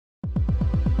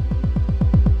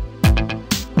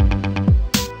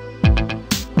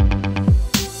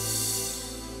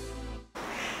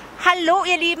Hallo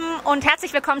ihr Lieben und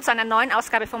herzlich willkommen zu einer neuen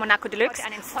Ausgabe von Monaco Deluxe.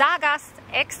 Einen Stargast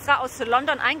extra aus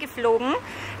London eingeflogen,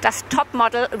 das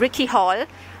Topmodel Ricki Hall.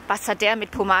 Was hat der mit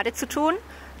Pomade zu tun?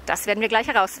 Das werden wir gleich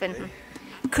herausfinden.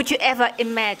 Could you ever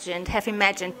have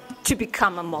imagined to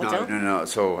become a model? No, not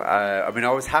at all. I mean,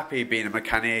 I was happy being a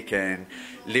mechanic and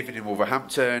living in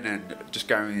Wolverhampton and just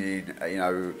going,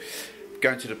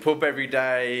 going to the pub every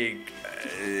day,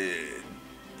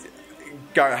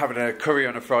 having a curry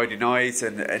on a Friday night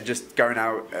and just going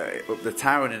out up the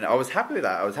town, and I was happy with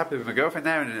that. I was happy with my girlfriend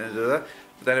there, but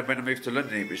then when I moved to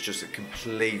London, it was just a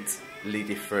completely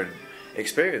different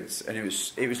experience, and it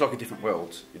was like a different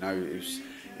world. It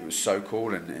was so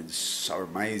cool and so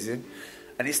amazing,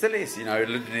 and it still is.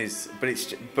 London is,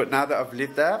 but now that I've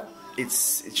lived there,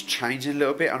 it's changing a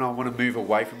little bit, and I want to move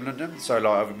away from London. So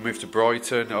like I've moved to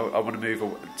Brighton. I want to move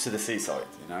to the seaside,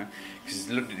 because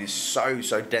London is so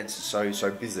dense and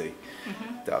so busy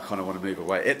that I kind of want to move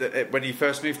away. When you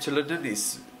first move to London,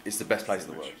 it's the best place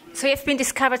in the world. So you've been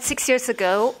discovered 6 years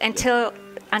ago. Until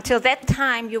that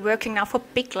time, you're working now for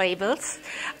big labels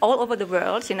all over the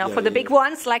world. For the big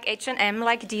ones like H&M,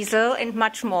 like Diesel, and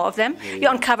much more of them.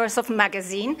 You're on covers of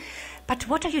magazine. But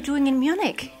what are you doing in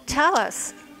Munich? Tell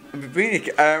us. Munich,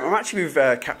 I'm actually with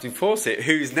Captain Fawcett,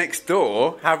 who's next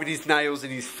door, having his nails and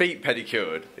his feet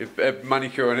pedicured,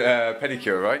 manicure and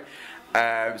pedicure, right?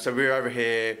 So we're over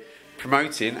here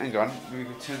promoting. Hang on, we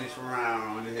can turn this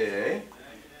around here.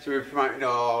 So we're promoting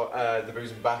our the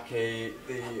Booze and Backy,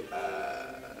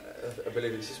 I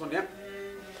believe it's this one, yeah.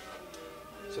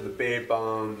 So the beard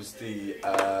balms, the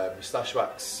moustache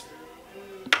wax,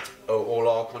 all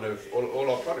our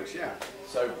products, yeah.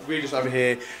 So we're just over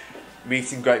here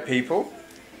meeting great people.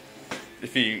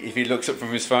 If he looks up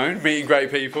from his phone, meeting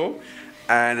great people,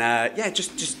 and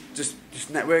just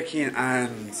networking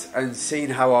and seeing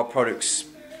how our products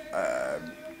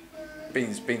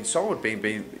being sold,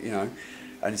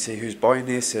 and see who's buying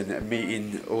this and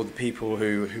meeting all the people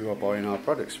who are buying our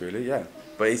products, really, yeah.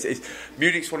 But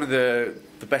Munich's one of the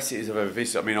best cities I've ever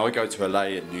visited. I mean, I go to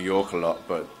LA and New York a lot,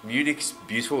 but Munich's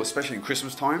beautiful, especially in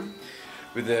Christmas time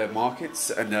with the markets.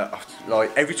 And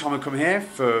like every time I come here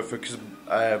because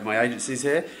my agency's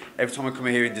here, every time I come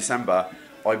here in December,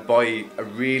 I buy a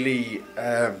really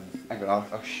hang on,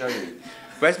 I'll show you.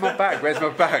 Where's my bag? Every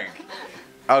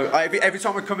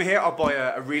time I come here, I'll buy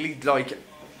a really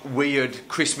weird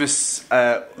Christmas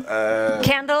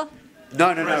candle?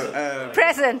 No.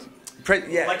 Present.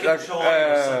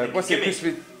 What's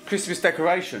the Christmas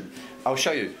decoration? I'll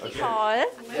show you. Okay. Hall.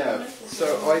 Yeah. So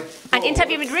Ein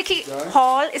Interview mit Ricki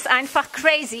Hall ist einfach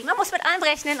crazy. Man muss mit allem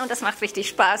rechnen und das macht richtig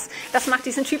Spaß. Das macht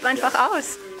diesen Typ einfach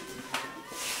aus.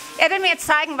 Er will mir jetzt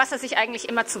zeigen, was er sich eigentlich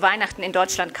immer zu Weihnachten in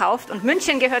Deutschland kauft. Und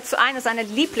München gehört zu einer seiner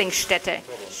Lieblingsstädte.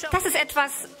 Das ist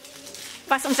etwas,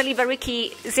 was unser lieber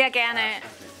Ricki sehr gerne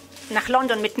nach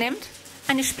London mitnimmt.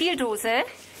 Eine Spieldose.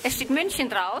 Es steht München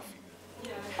drauf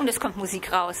und es kommt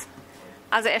Musik raus.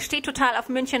 Also er steht total auf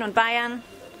München und Bayern.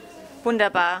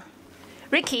 Wunderbar.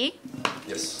 Ricki?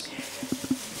 Yes.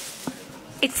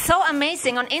 It's so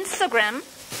amazing. On Instagram,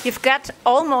 you've got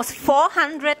almost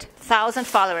 400,000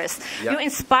 followers. Yep. You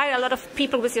inspire a lot of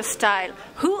people with your style.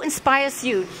 Who inspires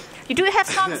you? You do have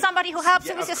somebody who helps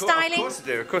you with your styling?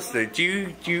 Of course I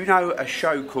do. Do you know a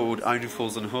show called Only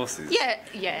Fools and Horses? Yeah,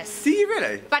 yes. Do you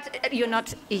really? But you're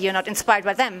not inspired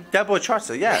by them. Double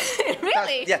Trotter, yeah.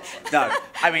 Really? No.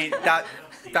 I mean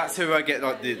that's who I get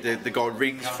the gold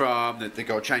rings from, the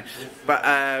gold chain. But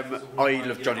I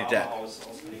love Johnny Depp.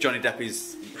 Johnny Depp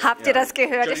is. Habt ihr das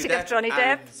gehört? Ich stehe auf Johnny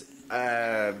Depp.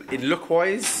 And, in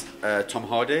look-wise, Tom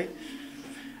Hardy.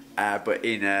 But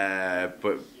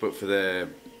for the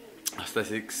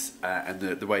aesthetics and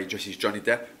the way he dresses Johnny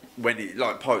Depp, when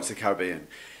like Pirates of the Caribbean,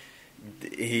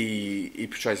 he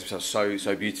portrays himself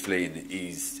so beautifully, and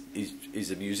he's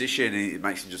a musician, and it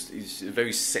makes him he's a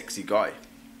very sexy guy,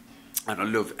 and I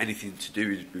love anything to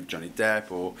do with Johnny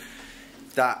Depp or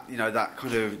that that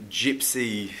kind of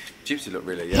gypsy look,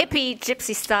 really. Yeah. Hippie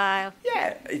gypsy style.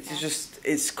 Yeah,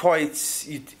 it's quite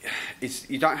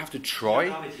you don't have to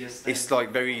try. It's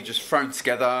like very just thrown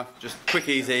together, just quick,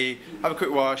 easy. Have a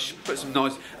quick wash, put some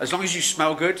nice. As long as you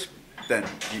smell good, then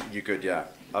you're good. Yeah.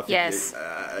 I think yes.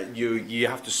 You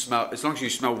have to smell. As long as you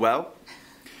smell well,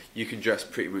 you can dress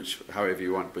pretty much however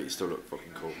you want, but you still look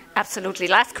fucking cool. Absolutely.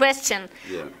 Last question.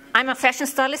 Yeah. I'm a fashion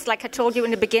stylist, like I told you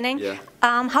in the beginning. Yeah.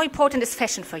 How important is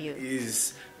fashion for you?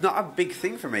 It's not a big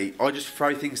thing for me. I just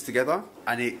throw things together,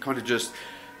 and it kind of just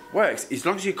works. As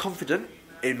long as you're confident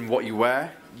in what you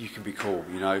wear, you can be cool.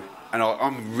 And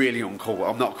I'm really uncool.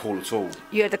 I'm not cool at all.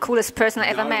 You're the coolest person I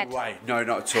ever met. No way. No,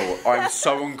 not at all. I'm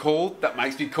so uncool. That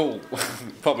makes me cool.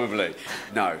 Probably.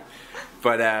 No.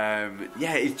 But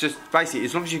yeah, it's just basically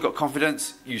as long as you've got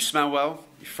confidence, you smell well,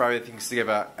 you throw things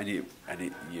together, and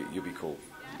you'll be cool.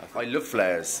 I love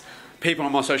flares. People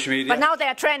on my social media. But now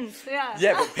they're trends.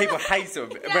 Yeah, but people hate them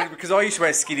because I used to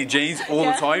wear skinny jeans all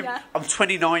the time. Yeah. I'm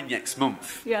 29 next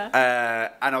month.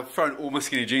 Yeah. And I've thrown all my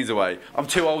skinny jeans away. I'm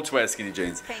too old to wear skinny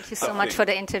jeans. Thank you so much for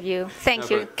the interview. Thank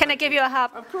you. Can I give you a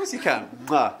hug? Of course you can.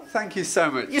 Thank you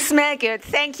so much. You smell good.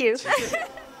 Thank you.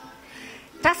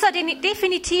 Das war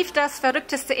definitiv das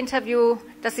verrückteste Interview,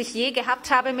 das ich je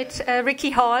gehabt habe mit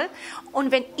Ricki Hall.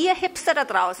 Und wenn ihr Hipster da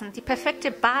draußen die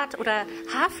perfekte Bart- oder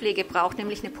Haarpflege braucht,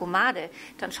 nämlich eine Pomade,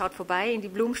 dann schaut vorbei in die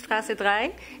Blumenstraße 3.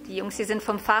 Die Jungs, die sind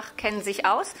vom Fach, kennen sich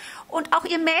aus. Und auch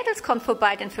ihr Mädels kommt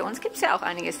vorbei, denn für uns gibt es ja auch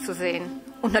einiges zu sehen.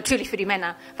 Und natürlich für die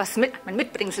Männer, was mein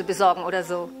Mitbringsel besorgen oder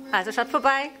so. Also schaut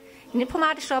vorbei in den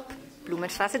Pomadeshop,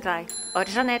 Blumenstraße 3. Eure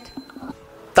Jeanette.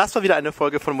 Das war wieder eine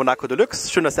Folge von Monaco Deluxe.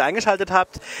 Schön, dass ihr eingeschaltet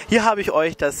habt. Hier habe ich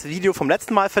euch das Video vom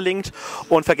letzten Mal verlinkt.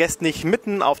 Und vergesst nicht,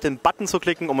 mitten auf den Button zu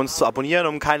klicken, um uns zu abonnieren,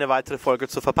 um keine weitere Folge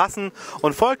zu verpassen.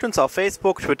 Und folgt uns auf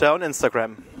Facebook, Twitter und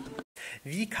Instagram.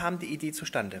 Wie kam die Idee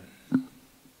zustande?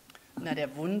 Na,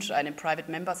 der Wunsch, einen Private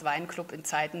Members Weinclub in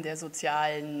Zeiten der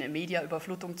sozialen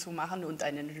Media-Überflutung zu machen und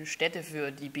eine Stätte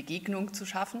für die Begegnung zu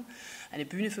schaffen, eine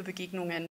Bühne für Begegnungen.